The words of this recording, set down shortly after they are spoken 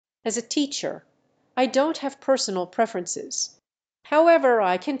As a teacher, I don't have personal preferences. However,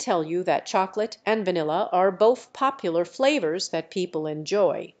 I can tell you that chocolate and vanilla are both popular flavors that people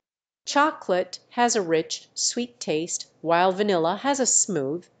enjoy. Chocolate has a rich, sweet taste, while vanilla has a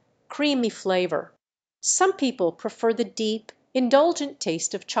smooth, creamy flavor. Some people prefer the deep, indulgent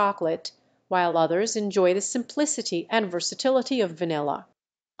taste of chocolate, while others enjoy the simplicity and versatility of vanilla.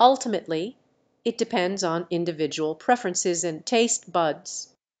 Ultimately, it depends on individual preferences and taste buds.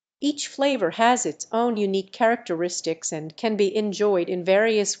 Each flavor has its own unique characteristics and can be enjoyed in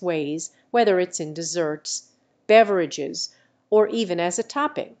various ways, whether it's in desserts, beverages, or even as a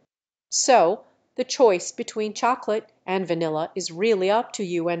topping. So, the choice between chocolate and vanilla is really up to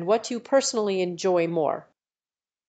you and what you personally enjoy more.